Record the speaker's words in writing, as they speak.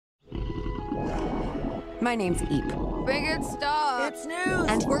My name's Eep. Bigot stuff. It's news.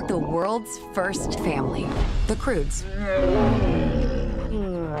 And we're the world's first family, the CROODS.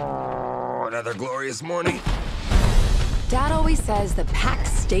 Oh, another glorious morning. Dad always says the pack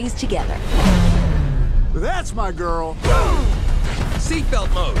stays together. That's my girl.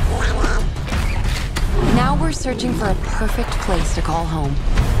 Seatbelt mode. Now we're searching for a perfect place to call home.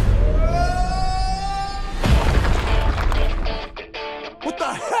 What the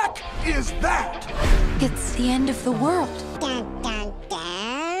heck is that? It's the end of the world.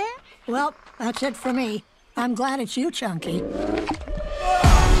 Well, that's it for me. I'm glad it's you, Chunky.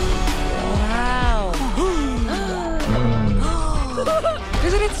 Wow.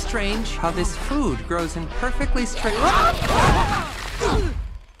 Isn't it strange how this food grows in perfectly straight...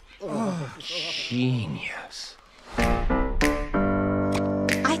 Genius.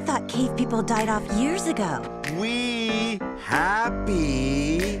 I thought cave people died off years ago. We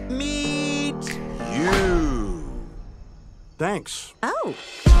happy meet you. Thanks. Oh.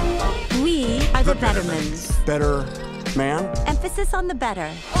 We are the Bettermans. Better man? Emphasis on the better.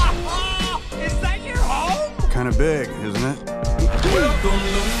 Is that your home? Kind of big, isn't it?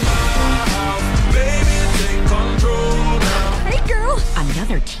 Hey, girl.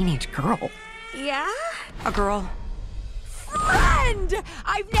 Another teenage girl. Yeah? A girl. Friend!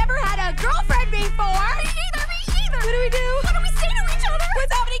 I've never had a girlfriend before. Me either. What do we do? What do we say to each other?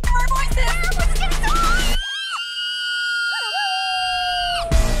 What's happening to our voices? What's getting on?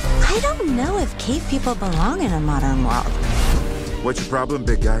 I don't know if cave people belong in a modern world. What's your problem,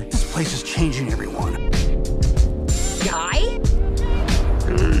 big guy? This place is changing everyone. Guy?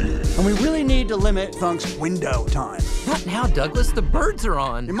 And we really need to limit Thunk's window time. Not now, Douglas. The birds are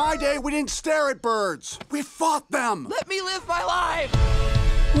on. In my day, we didn't stare at birds. We fought them. Let me live my life.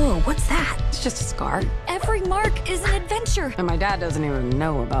 Whoa, what's that? It's just a scar. Every mark is an adventure. And my dad doesn't even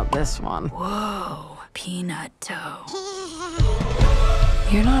know about this one. Whoa, peanut toe.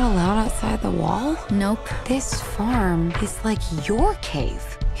 You're not allowed outside the wall? Nope. This farm is like your cave.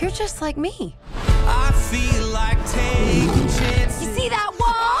 You're just like me. I feel like taking chances. You see that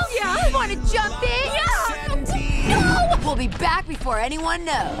wall? Yeah. You want to jump in? Yeah. No! We'll be back before anyone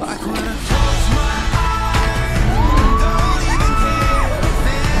knows. Like when I close my eyes, don't even care if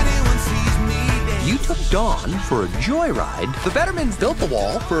anyone sees me dance. You took Dawn for a joyride. The Bettermans built the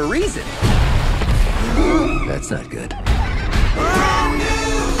wall for a reason. That's not good.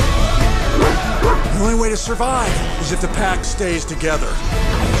 The only way to survive is if the pack stays together.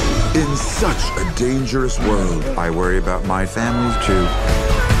 In such a dangerous world, I worry about my family too.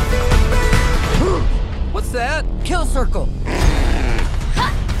 What's that? Kill circle.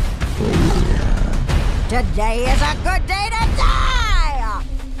 Today is a good day to die!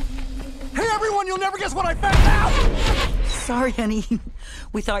 Hey, everyone, you'll never guess what I found out! Sorry, honey.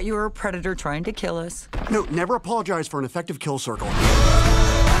 We thought you were a predator trying to kill us. No, never apologize for an effective kill circle.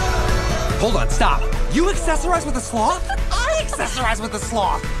 Hold on, stop. You accessorize with a sloth? I accessorize with a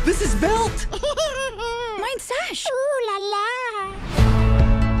sloth. This is built. Mine's Sash. Ooh la la.